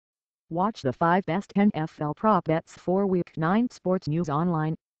Watch the 5 best NFL prop bets for Week 9 Sports News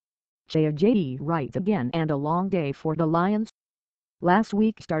online. J.E. writes again and a long day for the Lions. Last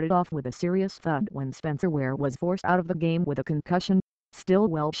week started off with a serious thud when Spencer Ware was forced out of the game with a concussion, still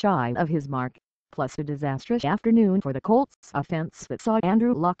well shy of his mark, plus a disastrous afternoon for the Colts offense that saw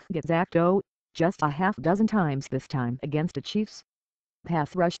Andrew Luck get sacked just a half dozen times this time against a Chiefs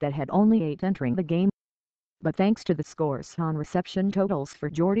pass rush that had only 8 entering the game. But thanks to the scores on reception totals for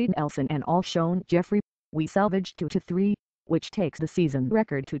Jordy Nelson and Alshon Jeffrey, we salvaged 2-3, which takes the season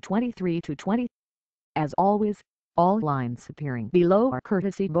record to 23-20. As always, all lines appearing below are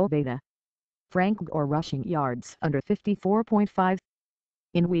courtesy Bovada. Frank Gore rushing yards under 54.5.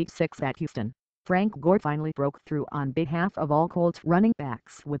 In Week 6 at Houston, Frank Gore finally broke through on behalf of all Colts running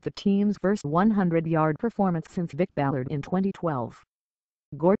backs with the team's first 100-yard performance since Vic Ballard in 2012.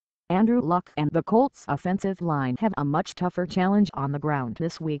 Gore, Andrew Luck and the Colts offensive line have a much tougher challenge on the ground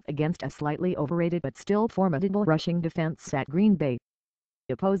this week against a slightly overrated but still formidable rushing defense at Green Bay.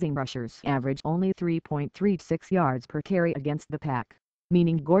 Opposing rushers average only 3.36 yards per carry against the pack,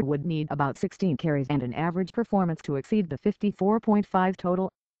 meaning Gore would need about 16 carries and an average performance to exceed the 54.5 total.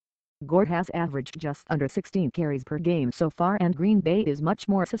 Gore has averaged just under 16 carries per game so far, and Green Bay is much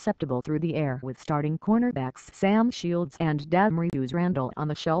more susceptible through the air with starting cornerbacks Sam Shields and Damarius Randall on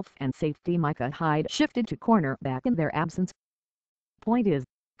the shelf and safety Micah Hyde shifted to cornerback in their absence. Point is,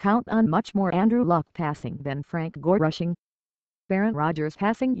 count on much more Andrew Luck passing than Frank Gore rushing. Aaron Rodgers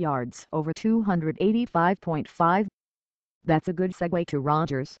passing yards over 285.5. That's a good segue to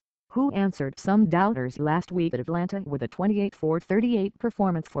Rodgers, who answered some doubters last week at Atlanta with a 28-38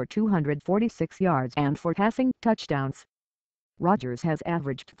 performance for 246 yards and 4 passing touchdowns. Rodgers has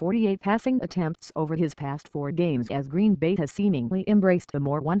averaged 48 passing attempts over his past 4 games as Green Bay has seemingly embraced a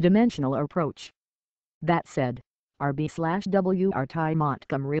more one-dimensional approach. That said, RB/WR Ty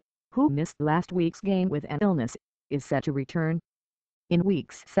Montgomery, who missed last week's game with an illness, is set to return. In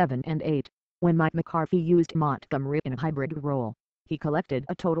Weeks 7 and 8, when Mike McCarthy used Montgomery in a hybrid role, he collected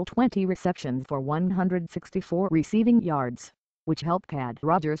a total 20 receptions for 164 receiving yards, which helped pad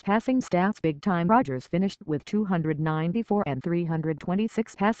Rodgers' passing stats big time. Rodgers finished with 294 and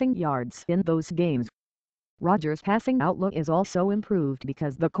 326 passing yards in those games. Rodgers' passing outlook is also improved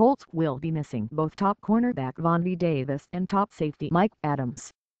because the Colts will be missing both top cornerback Vontae Davis and top safety Mike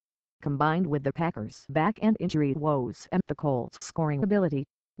Adams. Combined with the Packers' back-end injury woes and the Colts' scoring ability,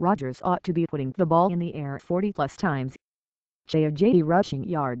 Rodgers ought to be putting the ball in the air 40-plus times. J.E. rushing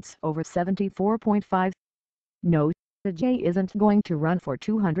yards over 74.5. No, J isn't going to run for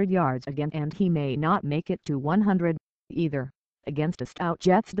 200 yards again, and he may not make it to 100, either, against a stout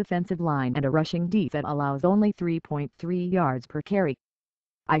Jets defensive line and a rushing defense that allows only 3.3 yards per carry.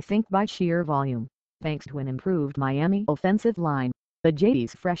 I think by sheer volume, thanks to an improved Miami offensive line, the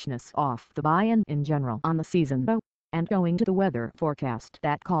J's freshness off the bye and in general on the season and owing to the weather forecast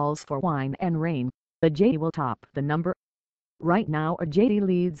that calls for wine and rain, the J will top the number. Right now JD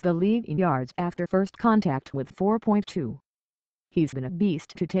leads the league in yards after first contact with 4.2. He's been a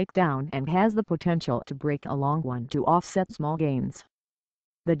beast to take down and has the potential to break a long one to offset small gains.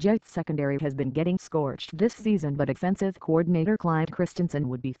 The Jets secondary has been getting scorched this season, but offensive coordinator Clyde Christensen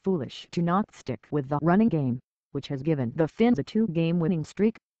would be foolish to not stick with the running game, which has given the Finns a 2-game winning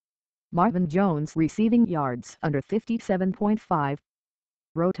streak. Marvin Jones receiving yards under 57.5.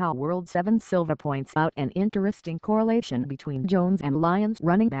 Roto World 7 Silva points out an interesting correlation between Jones and Lions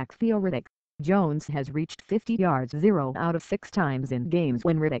running back Theo Riddick. Jones has reached 50 yards 0 out of 6 times in games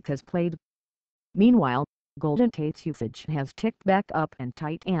when Riddick has played. Meanwhile, Golden Tate's usage has ticked back up, and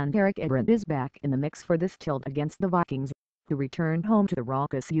tight end Eric Ebron is back in the mix for this tilt against the Vikings, who return home to the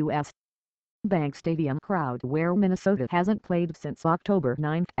raucous U.S. Bank Stadium crowd where Minnesota hasn't played since October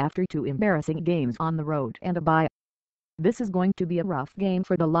 9 after 2 embarrassing games on the road and a bye. This is going to be a rough game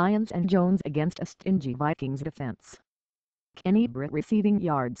for the Lions and Jones against a stingy Vikings defense. Kenny Britt receiving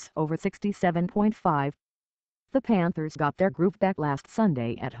yards over 67.5. The Panthers got their groove back last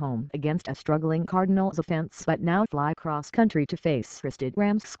Sunday at home against a struggling Cardinals offense, but now fly cross-country to face rested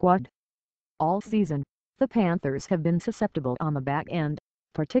Rams squad. All season, the Panthers have been susceptible on the back end,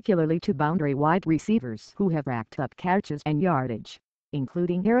 particularly to boundary wide receivers who have racked up catches and yardage,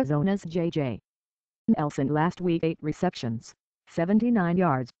 including Arizona's J.J. Nelson last week. 8 receptions, 79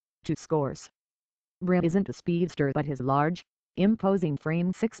 yards, 2 scores. Britt isn't a speedster, but his large, imposing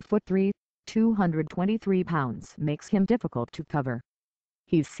frame 6'3", 223 pounds makes him difficult to cover.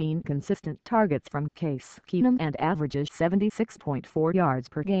 He's seen consistent targets from Case Keenum and averages 76.4 yards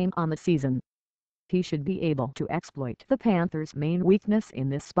per game on the season. He should be able to exploit the Panthers' main weakness in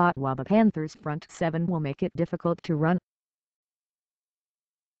this spot, while the Panthers' front 7 will make it difficult to run.